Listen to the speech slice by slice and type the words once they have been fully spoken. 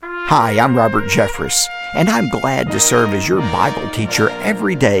Hi, I'm Robert Jeffress, and I'm glad to serve as your Bible teacher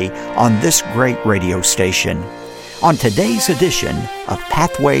every day on this great radio station. On today's edition of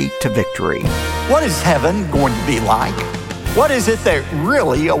Pathway to Victory. What is heaven going to be like? What is it that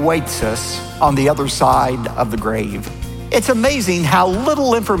really awaits us on the other side of the grave? It's amazing how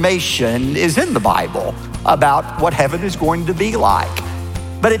little information is in the Bible about what heaven is going to be like.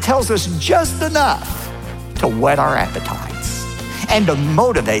 But it tells us just enough to whet our appetites and to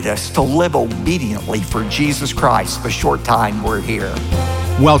motivate us to live obediently for Jesus Christ the short time we're here.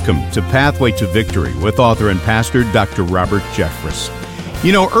 Welcome to Pathway to Victory with author and pastor Dr. Robert Jeffress.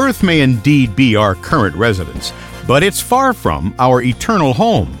 You know, earth may indeed be our current residence, but it's far from our eternal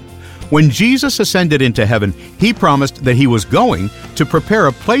home. When Jesus ascended into heaven, he promised that he was going to prepare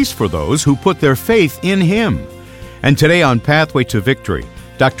a place for those who put their faith in him. And today on Pathway to Victory,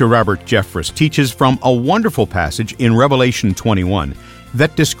 Dr. Robert Jeffress teaches from a wonderful passage in Revelation 21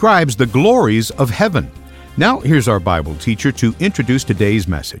 that describes the glories of heaven. Now, here's our Bible teacher to introduce today's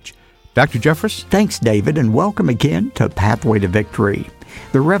message. Dr. Jeffress? Thanks, David, and welcome again to Pathway to Victory.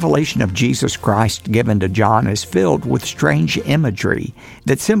 The revelation of Jesus Christ given to John is filled with strange imagery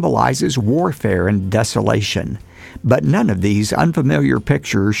that symbolizes warfare and desolation. But none of these unfamiliar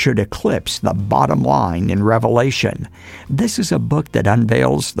pictures should eclipse the bottom line in Revelation. This is a book that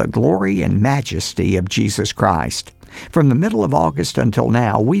unveils the glory and majesty of Jesus Christ. From the middle of August until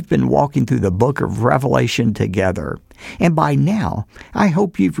now, we've been walking through the book of Revelation together. And by now, I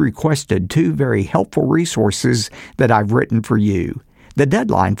hope you've requested two very helpful resources that I've written for you. The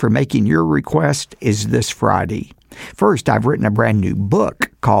deadline for making your request is this Friday. First, I've written a brand new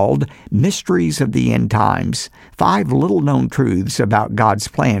book called Mysteries of the End Times, 5 little-known truths about God's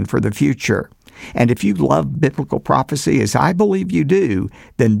plan for the future. And if you love biblical prophecy, as I believe you do,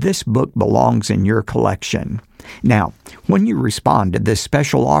 then this book belongs in your collection. Now, when you respond to this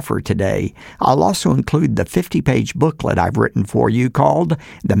special offer today, I'll also include the 50-page booklet I've written for you called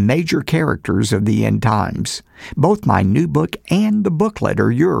The Major Characters of the End Times. Both my new book and the booklet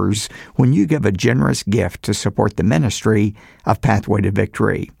are yours when you give a generous gift to support the ministry of Pathway to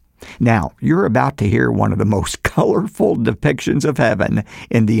Victory. Now, you're about to hear one of the most colorful depictions of heaven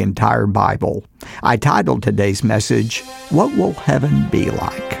in the entire Bible. I titled today's message, What Will Heaven Be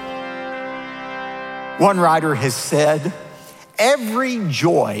Like? One writer has said, every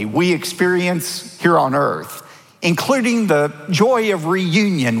joy we experience here on earth, including the joy of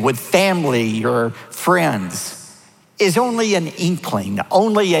reunion with family or friends, is only an inkling,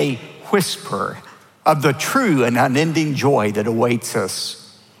 only a whisper of the true and unending joy that awaits us.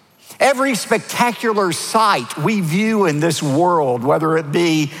 Every spectacular sight we view in this world, whether it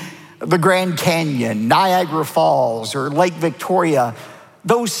be the Grand Canyon, Niagara Falls, or Lake Victoria,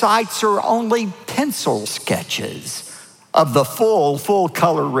 those sights are only pencil sketches of the full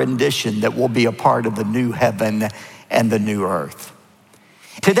color rendition that will be a part of the new heaven and the new earth.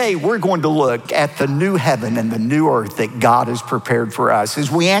 Today, we're going to look at the new heaven and the new earth that God has prepared for us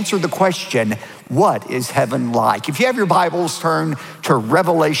as we answer the question, what is heaven like? If you have your Bibles, turn to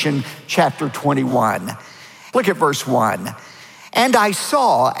Revelation chapter 21. Look at verse 1. And I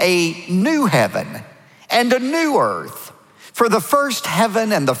saw a new heaven and a new earth. For the first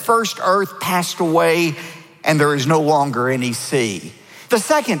heaven and the first earth passed away, and there is no longer any sea. The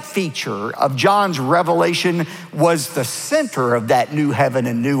second feature of John's revelation was the center of that new heaven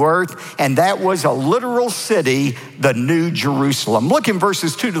and new earth, and that was a literal city, the New Jerusalem. Look in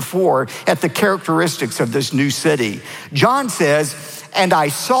verses 2-4 at the characteristics of this new city. John says, and I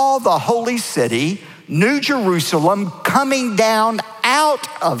saw the holy city, New Jerusalem, coming down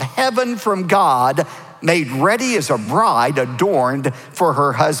out of heaven from God, made ready as a bride adorned for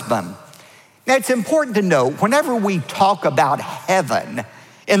her husband. Now, it's important to note, whenever we talk about heaven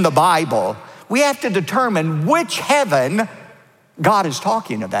in the Bible, we have to determine which heaven God is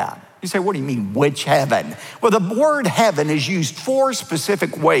talking about. You say, what do you mean, which heaven? Well, the word heaven is used 4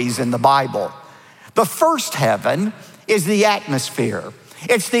 specific ways in the Bible. The first heaven is the atmosphere.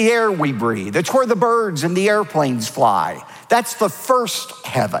 It's the air we breathe. It's where the birds and the airplanes fly. That's the first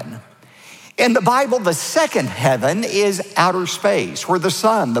heaven. In the Bible, the second heaven is outer space, where the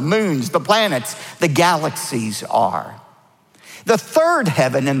sun, the moons, the planets, the galaxies are. The third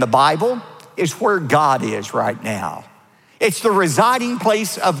heaven in the Bible is where God is right now. It's the residing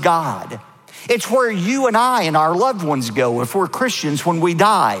place of God. It's where you and I and our loved ones go if we're Christians when we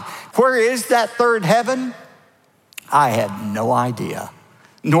die. Where is that third heaven? I have no idea,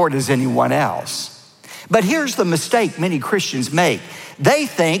 nor does anyone else. But here's the mistake many Christians make. They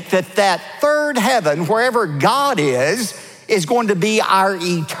think that third heaven, wherever God is going to be our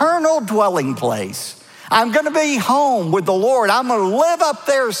eternal dwelling place, I'm going to be home with the Lord. I'm going to live up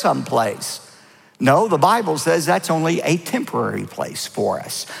there someplace. No, the Bible says that's only a temporary place for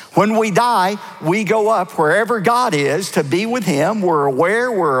us. When we die, we go up wherever God is to be with him. We're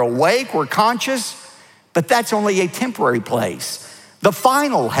aware, we're awake, we're conscious, but that's only a temporary place. The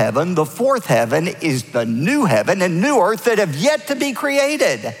final heaven, the fourth heaven, is the new heaven and new earth that have yet to be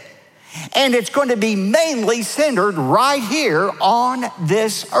created. And it's going to be mainly centered right here on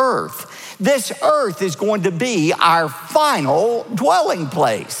this earth. This earth is going to be our final dwelling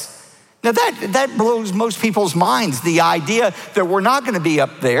place. Now that blows most people's minds, the idea that we're not going to be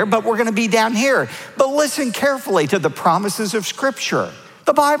up there, but we're going to be down here. But listen carefully to the promises of Scripture.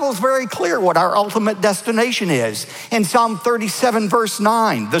 The Bible is very clear what our ultimate destination is. In Psalm 37, verse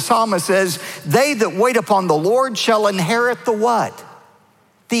 9, the psalmist says, "They that wait upon the Lord shall inherit the" what?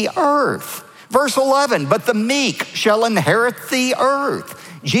 "The earth." Verse 11, "But the meek shall inherit the earth."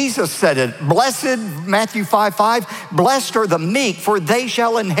 Jesus said it, blessed, Matthew 5:5, "Blessed are the meek, for they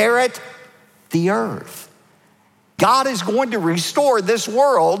shall inherit the earth." God is going to restore this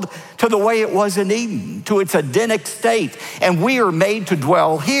world to the way it was in Eden, to its Edenic state, and we are made to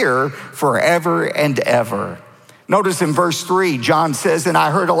dwell here forever and ever. Notice in verse 3, John says, "And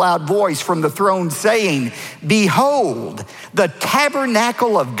I heard a loud voice from the throne saying, Behold, the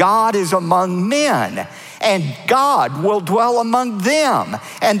tabernacle of God is among men, and God will dwell among them,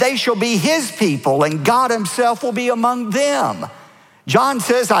 and they shall be his people, and God himself will be among them." John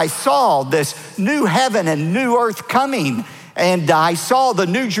says, "I saw this new heaven and new earth coming, and I saw the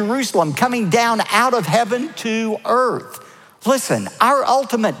new Jerusalem coming down out of heaven to earth." Listen, our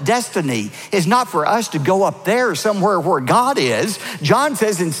ultimate destiny is not for us to go up there somewhere where God is. John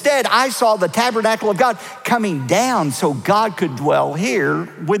says, instead, I saw the tabernacle of God coming down so God could dwell here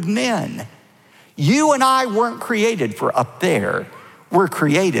with men. You and I weren't created for up there. We're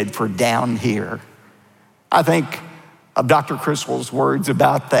created for down here. I think of Dr. Criswell's words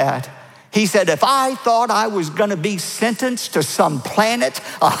about that. He said, if I thought I was going to be sentenced to some planet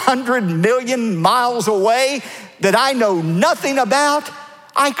 100 million miles away that I know nothing about,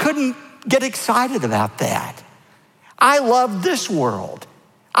 I couldn't get excited about that. I love this world.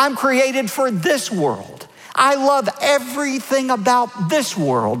 I'm created for this world. I love everything about this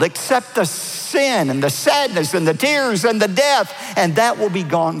world except the sin and the sadness and the tears and the death, and that will be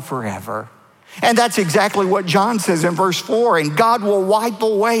gone forever. And that's exactly what John says in verse 4, "And God will wipe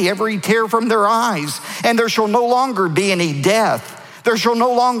away every tear from their eyes, and there shall no longer be any death. There shall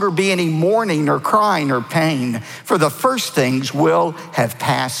no longer be any mourning or crying or pain, for the first things will have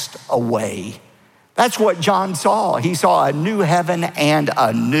passed away." That's what John saw. He saw a new heaven and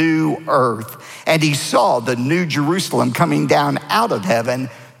a new earth. And he saw the new Jerusalem coming down out of heaven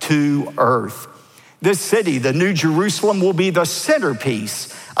to earth. This city, the new Jerusalem, will be the centerpiece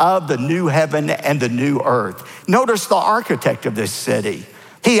of the new heaven and the new earth. Notice the architect of this city.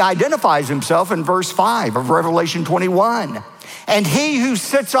 He identifies himself in verse 5 of Revelation 21. "And he who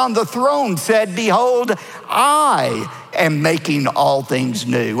sits on the throne said, Behold, I am making all things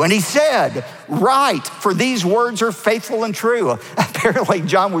new. And he said, Write, for these words are faithful and true." Apparently,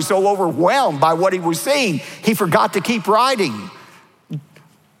 John was so overwhelmed by what he was seeing, he forgot to keep writing.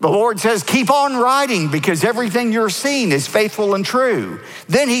 The Lord says, keep on writing, because everything you're seeing is faithful and true.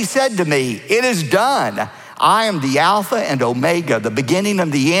 Then he said to me, "It is done. I am the Alpha and Omega, the beginning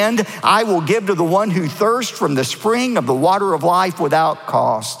and the end. I will give to the one who thirsts from the spring of the water of life without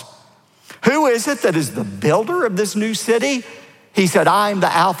cost." Who is it that is the builder of this new city? He said, "I am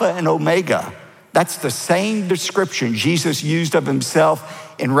the Alpha and Omega." That's the same description Jesus used of himself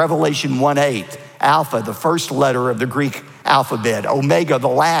in Revelation 1:8. Alpha, the first letter of the Greek alphabet. Omega, the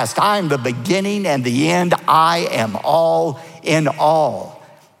last. I am the beginning and the end. I am all in all.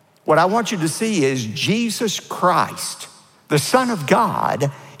 What I want you to see is Jesus Christ, the Son of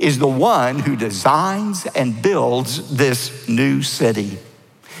God, is the one who designs and builds this new city.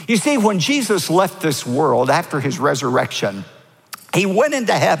 You see, when Jesus left this world after his resurrection, he went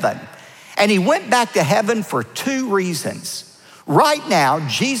into heaven, and he went back to heaven for two reasons. Right now,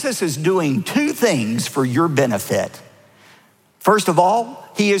 Jesus is doing two things for your benefit. First of all,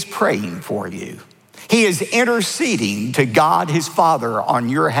 he is praying for you. He is interceding to God his Father on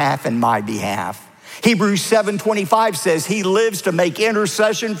your behalf and my behalf. Hebrews 7:25 says he lives to make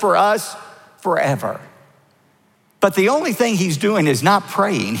intercession for us forever. But the only thing he's doing is not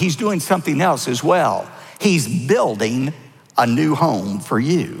praying. He's doing something else as well. He's building a new home for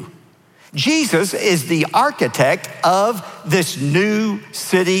you. Jesus is the architect of this new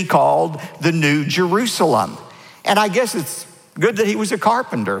city called the New Jerusalem. And I guess it's good that he was a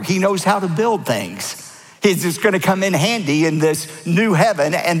carpenter. He knows how to build things. It's just going to come in handy in this new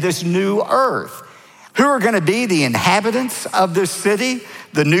heaven and this new earth. Who are going to be the inhabitants of this city,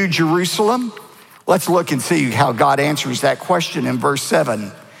 the New Jerusalem? Let's look and see how God answers that question in verse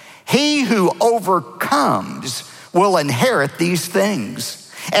 7. He who overcomes will inherit these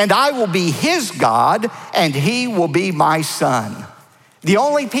things, and I will be his God, and he will be my son. The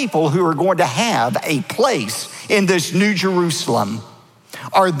only people who are going to have a place in this New Jerusalem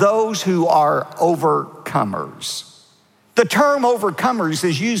are those who are overcomers. The term overcomers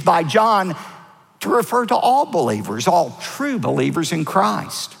is used by John to refer to all believers, all true believers in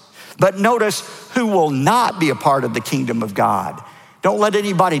Christ. But notice who will not be a part of the kingdom of God. Don't let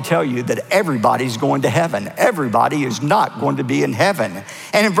anybody tell you that everybody's going to heaven. Everybody is not going to be in heaven.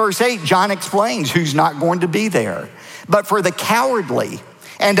 And in verse 8, John explains who's not going to be there. But for the cowardly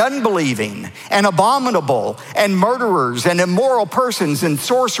and unbelieving and abominable and murderers and immoral persons and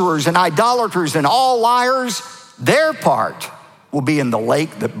sorcerers and idolaters and all liars, their part will be in the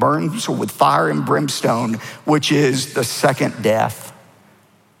lake that burns with fire and brimstone, which is the second death.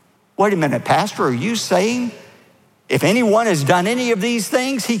 Wait a minute, Pastor, are you saying if anyone has done any of these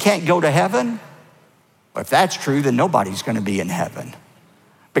things, he can't go to heaven? Well, if that's true, then nobody's going to be in heaven,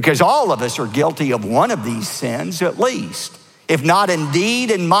 because all of us are guilty of one of these sins at least, if not in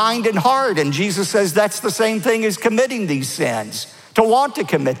deed and mind and heart. And Jesus says that's the same thing as committing these sins, to want to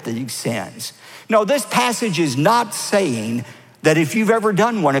commit these sins. No, this passage is not saying that if you've ever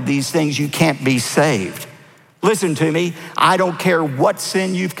done one of these things, you can't be saved. Listen to me, I don't care what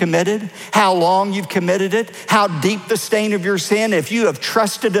sin you've committed, how long you've committed it, how deep the stain of your sin. If you have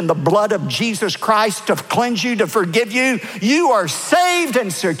trusted in the blood of Jesus Christ to cleanse you, to forgive you, you are saved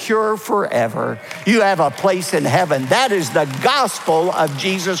and secure forever. You have a place in heaven. That is the gospel of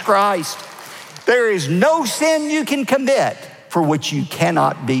Jesus Christ. There is no sin you can commit for which you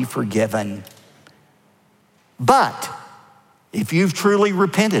cannot be forgiven. But if you've truly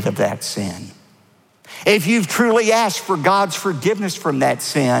repented of that sin, if you've truly asked for God's forgiveness from that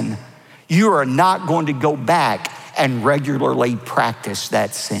sin, you are not going to go back and regularly practice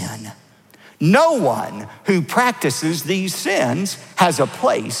that sin. No one who practices these sins has a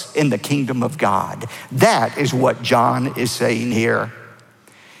place in the kingdom of God. That is what John is saying here.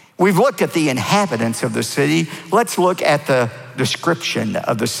 We've looked at the inhabitants of the city. Let's look at the description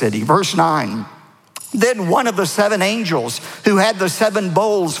of the city. Verse 9. Then one of the seven angels who had the seven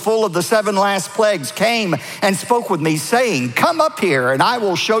bowls full of the seven last plagues came and spoke with me, saying, "Come up here, and I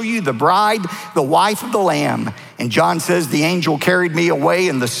will show you the bride, the wife of the Lamb." And John says, the angel carried me away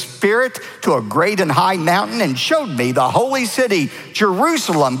in the spirit to a great and high mountain and showed me the holy city,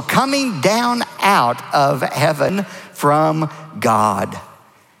 Jerusalem, coming down out of heaven from God.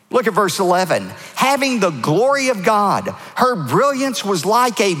 Look at verse 11. Having the glory of God, her brilliance was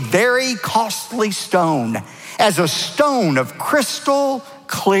like a very costly stone, as a stone of crystal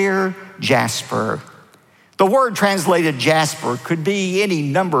clear jasper. The word translated jasper could be any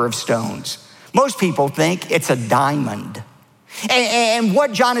number of stones. Most people think it's a diamond. And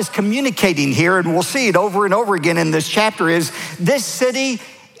what John is communicating here, and we'll see it over and over again in this chapter, is this city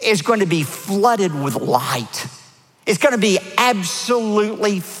is going to be flooded with light. It's going to be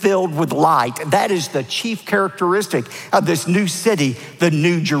absolutely filled with light. That is the chief characteristic of this new city, the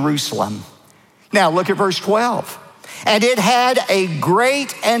New Jerusalem. Now look at verse 12. And it had a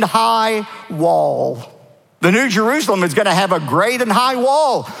great and high wall. The New Jerusalem is going to have a great and high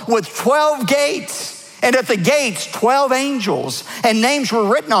wall with 12 gates. And at the gates, 12 angels. And names were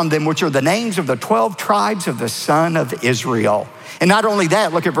written on them, which are the names of the 12 tribes of the son of Israel. And not only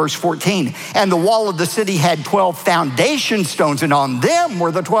that, look at verse 14. And the wall of the city had 12 foundation stones, and on them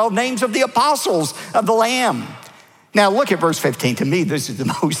were the 12 names of the apostles of the Lamb. Now look at verse 15. To me, this is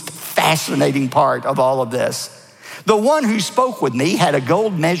the most fascinating part of all of this. The one who spoke with me had a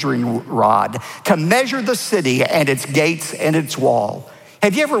gold measuring rod to measure the city and its gates and its wall.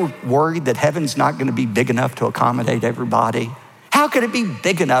 Have you ever worried that heaven's not going to be big enough to accommodate everybody? How could it be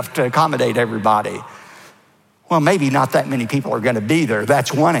big enough to accommodate everybody? Well, maybe not that many people are going to be there.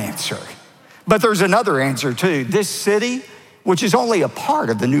 That's one answer. But there's another answer too. This city, which is only a part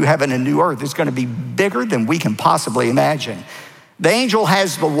of the new heaven and new earth, is going to be bigger than we can possibly imagine. The angel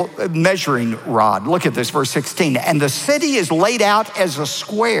has the measuring rod. Look at this, verse 16. And the city is laid out as a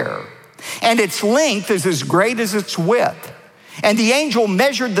square, and its length is as great as its width. And the angel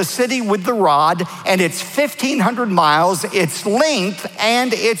measured the city with the rod, and it's 1,500 miles. Its length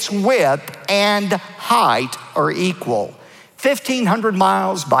and its width and height are equal. 1,500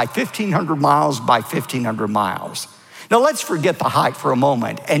 miles by 1,500 miles by 1,500 miles. Now let's forget the height for a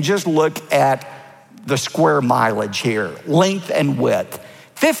moment and just look at the square mileage here, length and width.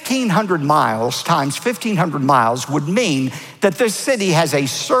 1,500 miles times 1,500 miles would mean that this city has a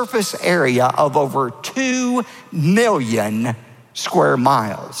surface area of over 2 million square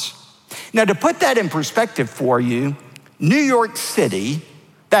miles. Now, to put that in perspective for you, New York City,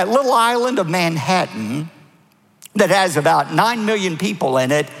 that little island of Manhattan that has about 9 million people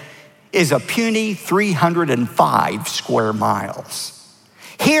in it, is a puny 305 square miles.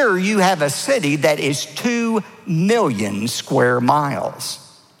 Here you have a city that is 2 million square miles.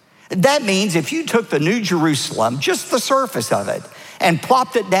 That means if you took the New Jerusalem, just the surface of it, and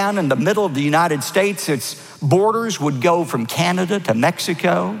plopped it down in the middle of the United States, its borders would go from Canada to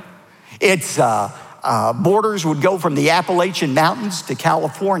Mexico. Its borders would go from the Appalachian Mountains to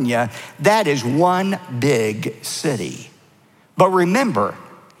California. That is one big city. But remember,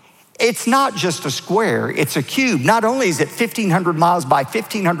 it's not just a square, it's a cube. Not only is it 1,500 miles by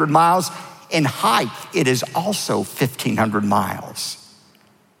 1,500 miles, in height, it is also 1,500 miles.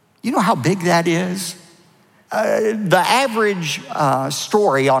 You know how big that is? The average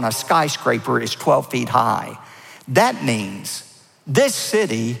story on a skyscraper is 12 feet high. That means this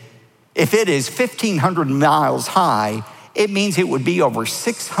city, if it is 1,500 miles high, it means it would be over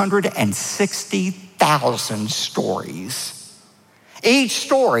 660,000 stories. Each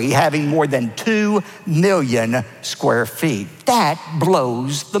story having more than 2 million square feet. That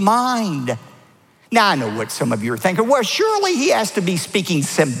blows the mind. Now, I know what some of you are thinking. Well, surely he has to be speaking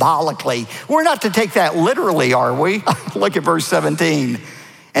symbolically. We're not to take that literally, are we? Look at verse 17.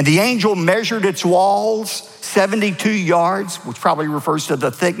 And the angel measured its walls 72 yards, which probably refers to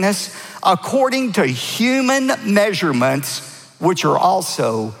the thickness, according to human measurements, which are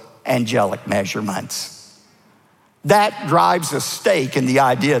also angelic measurements. That drives a stake in the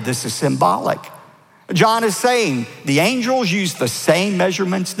idea this is symbolic. John is saying the angels use the same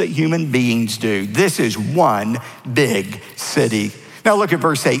measurements that human beings do. This is one big city. Now look at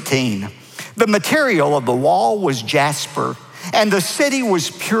verse 18. The material of the wall was jasper, and the city was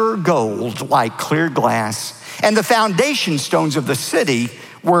pure gold like clear glass. And the foundation stones of the city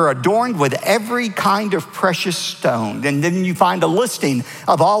were adorned with every kind of precious stone. And then you find a listing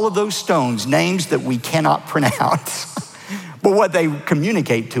of all of those stones, names that we cannot pronounce. But what they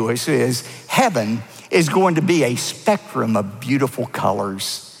communicate to us is heaven is going to be a spectrum of beautiful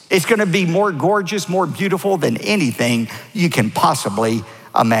colors. It's going to be more gorgeous, more beautiful than anything you can possibly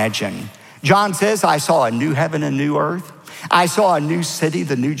imagine. John says, I saw a new heaven and new earth. I saw a new city,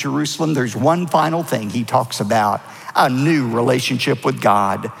 the New Jerusalem. There's one final thing he talks about, a new relationship with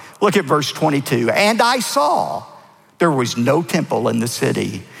God. Look at verse 22. And I saw there was no temple in the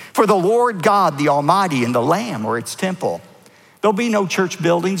city, for the Lord God, the Almighty, and the Lamb are its temple. There'll be no church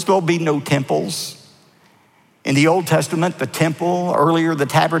buildings. There'll be no temples. In the Old Testament, the temple, earlier the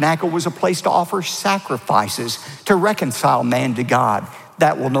tabernacle, was a place to offer sacrifices to reconcile man to God.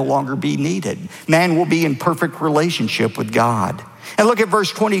 That will no longer be needed. Man will be in perfect relationship with God. And look at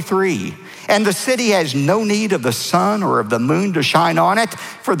verse 23. And the city has no need of the sun or of the moon to shine on it,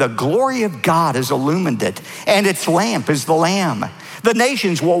 for the glory of God has illumined it, and its lamp is the Lamb. The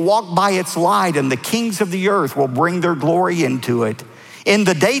nations will walk by its light, and the kings of the earth will bring their glory into it. In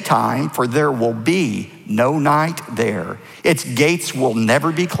the daytime, for there will be no night there. Its gates will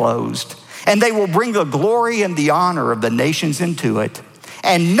never be closed, and they will bring the glory and the honor of the nations into it.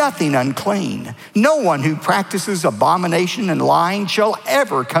 And nothing unclean, no one who practices abomination and lying shall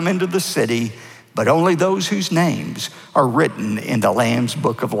ever come into the city, but only those whose names are written in the Lamb's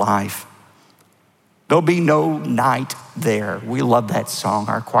book of life. There'll be no night there. We love that song.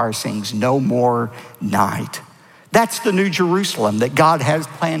 Our choir sings, no more night. That's the New Jerusalem that God has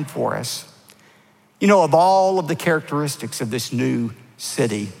planned for us. You know, of all of the characteristics of this new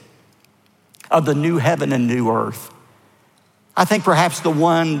city, of the new heaven and new earth, I think perhaps the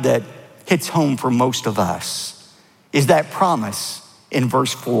one that hits home for most of us is that promise in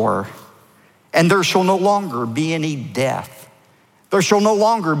verse 4. And there shall no longer be any death. There shall no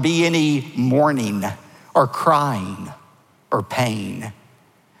longer be any mourning or crying or pain.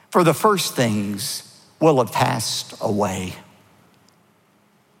 For the first things will have passed away.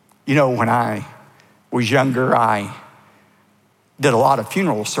 You know, when I was younger, I did a lot of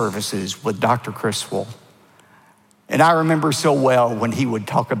funeral services with Dr. Criswell. And I remember so well when he would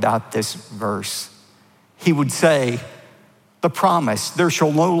talk about this verse. He would say, the promise, there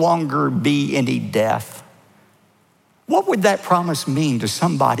shall no longer be any death. What would that promise mean to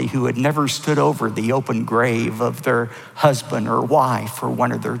somebody who had never stood over the open grave of their husband or wife or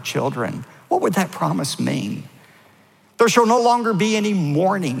one of their children? What would that promise mean? There shall no longer be any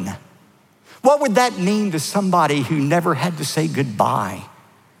mourning. What would that mean to somebody who never had to say goodbye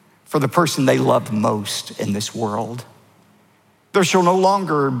for the person they loved most in this world? There shall no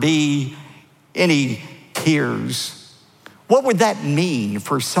longer be any tears. What would that mean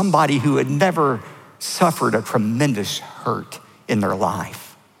for somebody who had never suffered a tremendous hurt in their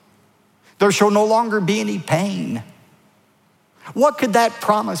life? There shall no longer be any pain. What could that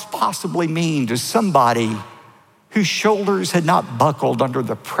promise possibly mean to somebody whose shoulders had not buckled under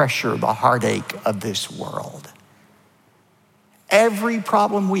the pressure, the heartache of this world? Every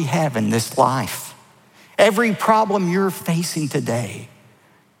problem we have in this life, every problem you're facing today,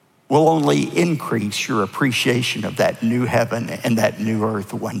 will only increase your appreciation of that new heaven and that new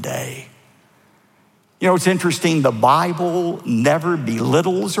earth one day. You know, it's interesting, the Bible never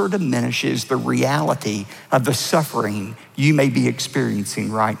belittles or diminishes the reality of the suffering you may be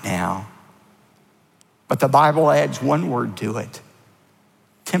experiencing right now. But the Bible adds one word to it: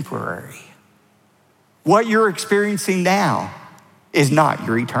 temporary. What you're experiencing now is not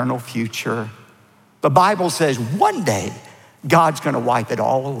your eternal future. The Bible says one day God's going to wipe it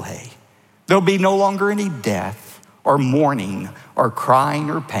all away. There'll be no longer any death or mourning or crying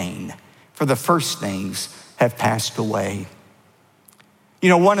or pain, for the first things have passed away. You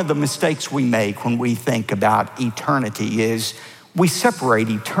know, one of the mistakes we make when we think about eternity is we separate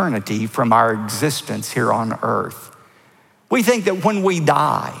eternity from our existence here on earth. We think that when we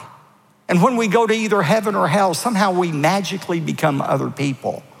die and when we go to either heaven or hell, somehow we magically become other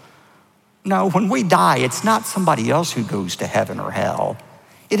people. No, when we die, it's not somebody else who goes to heaven or hell.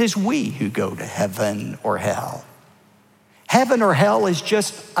 It is we who go to heaven or hell. Heaven or hell is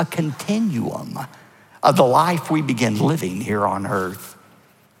just a continuum of the life we begin living here on earth.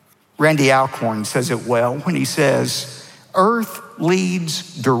 Randy Alcorn says it well when he says, earth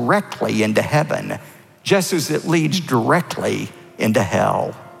leads directly into heaven, just as it leads directly into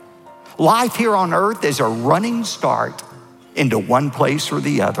hell. Life here on earth is a running start into one place or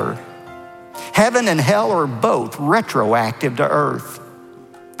the other. Heaven and hell are both retroactive to earth.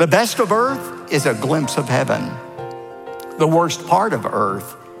 The best of earth is a glimpse of heaven. The worst part of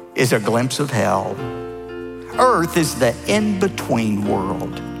earth is a glimpse of hell. Earth is the in-between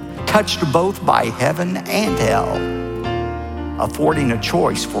world, touched both by heaven and hell, affording a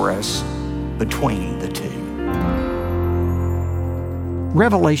choice for us between the two.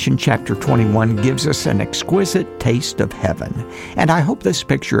 Revelation chapter 21 gives us an exquisite taste of heaven, and I hope this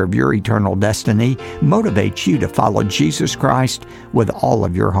picture of your eternal destiny motivates you to follow Jesus Christ with all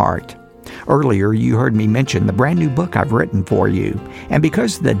of your heart. Earlier, you heard me mention the brand new book I've written for you, and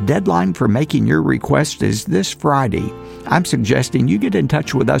because the deadline for making your request is this Friday, I'm suggesting you get in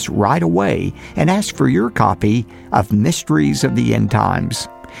touch with us right away and ask for your copy of Mysteries of the End Times.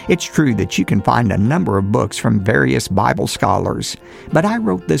 It's true that you can find a number of books from various Bible scholars, but I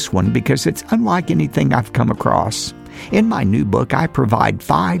wrote this one because it's unlike anything I've come across. In my new book, I provide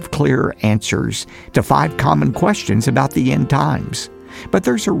 5 clear answers to 5 common questions about the end times. But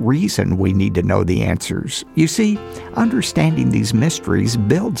there's a reason we need to know the answers. You see, understanding these mysteries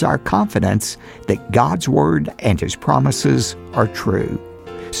builds our confidence that God's Word and His promises are true.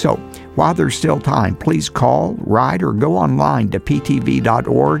 So, while there's still time, please call, write, or go online to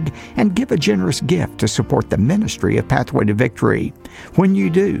ptv.org and give a generous gift to support the ministry of Pathway to Victory. When you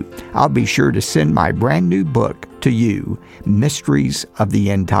do, I'll be sure to send my brand new book to you, Mysteries of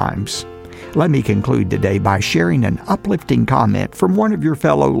the End Times. Let me conclude today by sharing an uplifting comment from one of your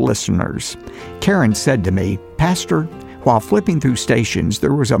fellow listeners. Karen said to me, "Pastor, while flipping through stations,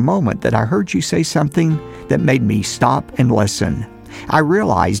 there was a moment that I heard you say something that made me stop and listen. I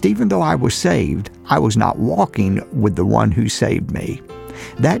realized even though I was saved, I was not walking with the one who saved me.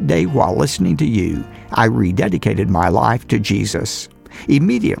 That day, while listening to you, I rededicated my life to Jesus.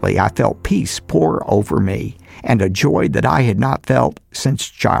 Immediately, I felt peace pour over me and a joy that I had not felt since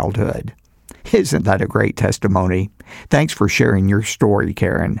childhood." Isn't that a great testimony? Thanks for sharing your story,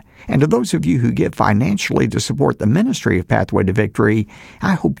 Karen. And to those of you who give financially to support the ministry of Pathway to Victory,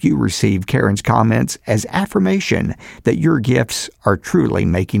 I hope you receive Karen's comments as affirmation that your gifts are truly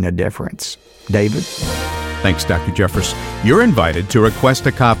making a difference. David? Thanks, Dr. Jeffress. You're invited to request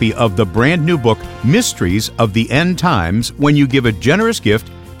a copy of the brand new book, Mysteries of the End Times, when you give a generous gift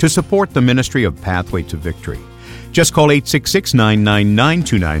to support the ministry of Pathway to Victory. Just call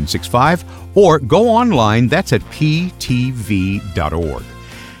 866-999-2965 or go online. That's at ptv.org.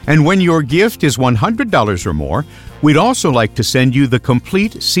 And when your gift is $100 or more, we'd also like to send you the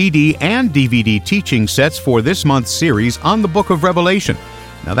complete CD and DVD teaching sets for this month's series on the book of Revelation.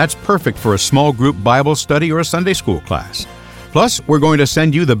 Now that's perfect for a small group Bible study or a Sunday school class. Plus, we're going to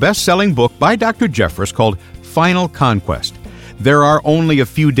send you the best-selling book by Dr. Jeffress called Final Conquest. There are only a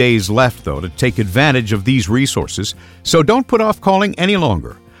few days left, though, to take advantage of these resources, so don't put off calling any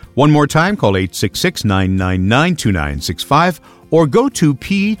longer. One more time, call 866-999-2965 or go to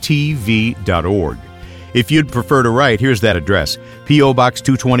ptv.org. If you'd prefer to write, here's that address: P.O. Box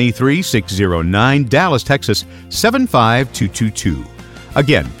 223, 609, Dallas, Texas 75222.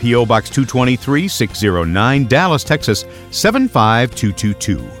 Again, P.O. Box 223, 609, Dallas, Texas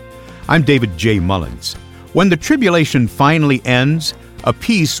 75222. I'm David J. Mullins. When the tribulation finally ends, a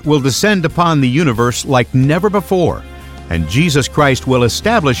peace will descend upon the universe like never before, and Jesus Christ will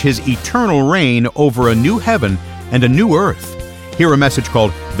establish His eternal reign over a new heaven and a new earth. Hear a message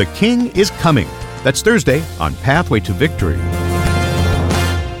called "The King is Coming." That's Thursday on Pathway to Victory.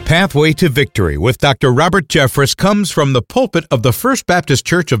 Pathway to Victory with Dr. Robert Jeffress comes from the pulpit of the First Baptist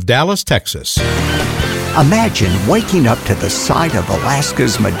Church of Dallas, Texas. Imagine waking up to the sight of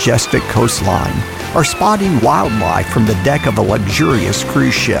Alaska's majestic coastline or spotting wildlife from the deck of a luxurious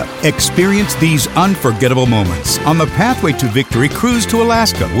cruise ship. Experience these unforgettable moments on the Pathway to Victory cruise to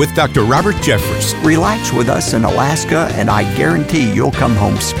Alaska with Dr. Robert Jeffress. Relax with us in Alaska, and I guarantee you'll come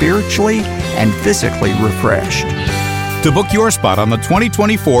home spiritually and physically refreshed. To book your spot on the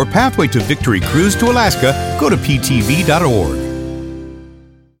 2024 Pathway to Victory cruise to Alaska, go to ptv.org.